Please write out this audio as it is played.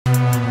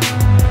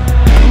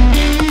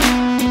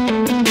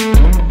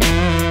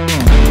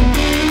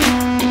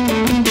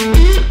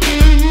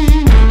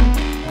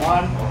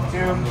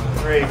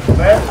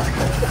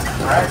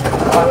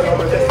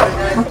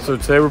So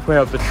today we're putting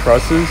out the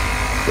trusses,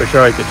 which are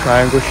like the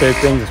triangle shaped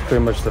things. It's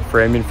pretty much the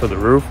framing for the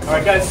roof. All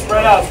right, guys,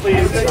 spread out,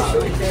 please.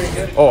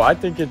 Oh, I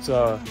think it's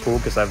cool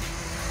because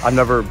I've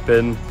never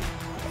been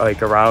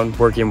like around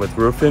working with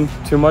roofing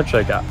too much.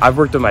 Like I've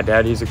worked with my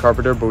dad, he's a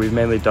carpenter, but we've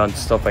mainly done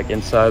stuff like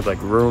inside, like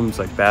rooms,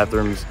 like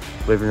bathrooms,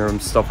 living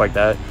rooms, stuff like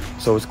that.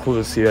 So it's cool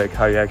to see like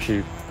how you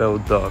actually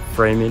build the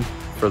framing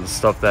for the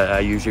stuff that I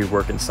usually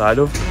work inside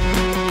of.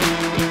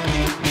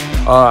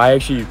 I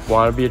actually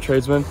want to be a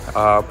tradesman.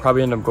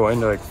 Probably end up going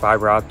to like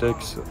fiber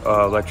optics,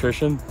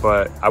 electrician,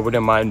 but I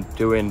wouldn't mind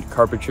doing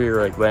carpentry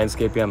or like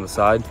landscaping on the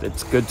side.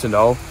 It's good to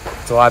know.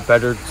 It's a lot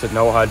better to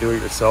know how to do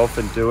it yourself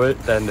and do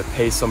it than to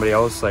pay somebody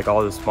else like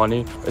all this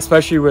money,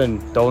 especially when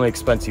the only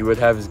expense you would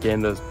have is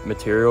getting the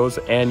materials,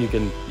 and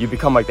you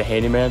become like the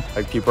handyman.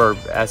 Like people are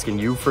asking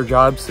you for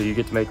jobs, so you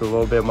get to make a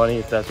little bit of money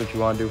if that's what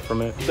you want to do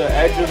from it. The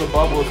edge of the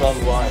bubble is on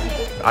the line.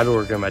 I've been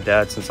working with my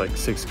dad since like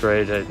 6th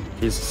grade, and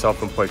he's a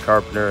self-employed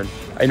carpenter. And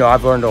I know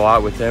I've learned a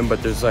lot with him,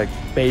 but there's like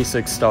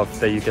basic stuff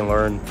that you can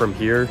learn from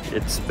here.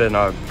 It's been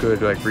a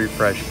good like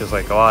refresh because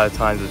like a lot of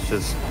times it's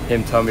just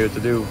him telling me what to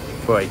do.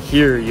 But like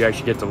here, you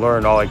actually get to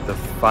learn all like the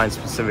fine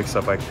specific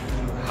stuff, like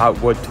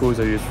what tools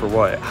are used for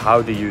what,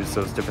 how to use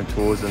those different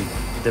tools in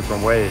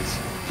different ways.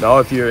 Now,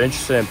 if you're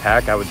interested in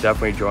PAC, I would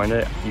definitely join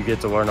it. You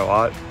get to learn a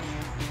lot,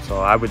 so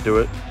I would do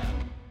it.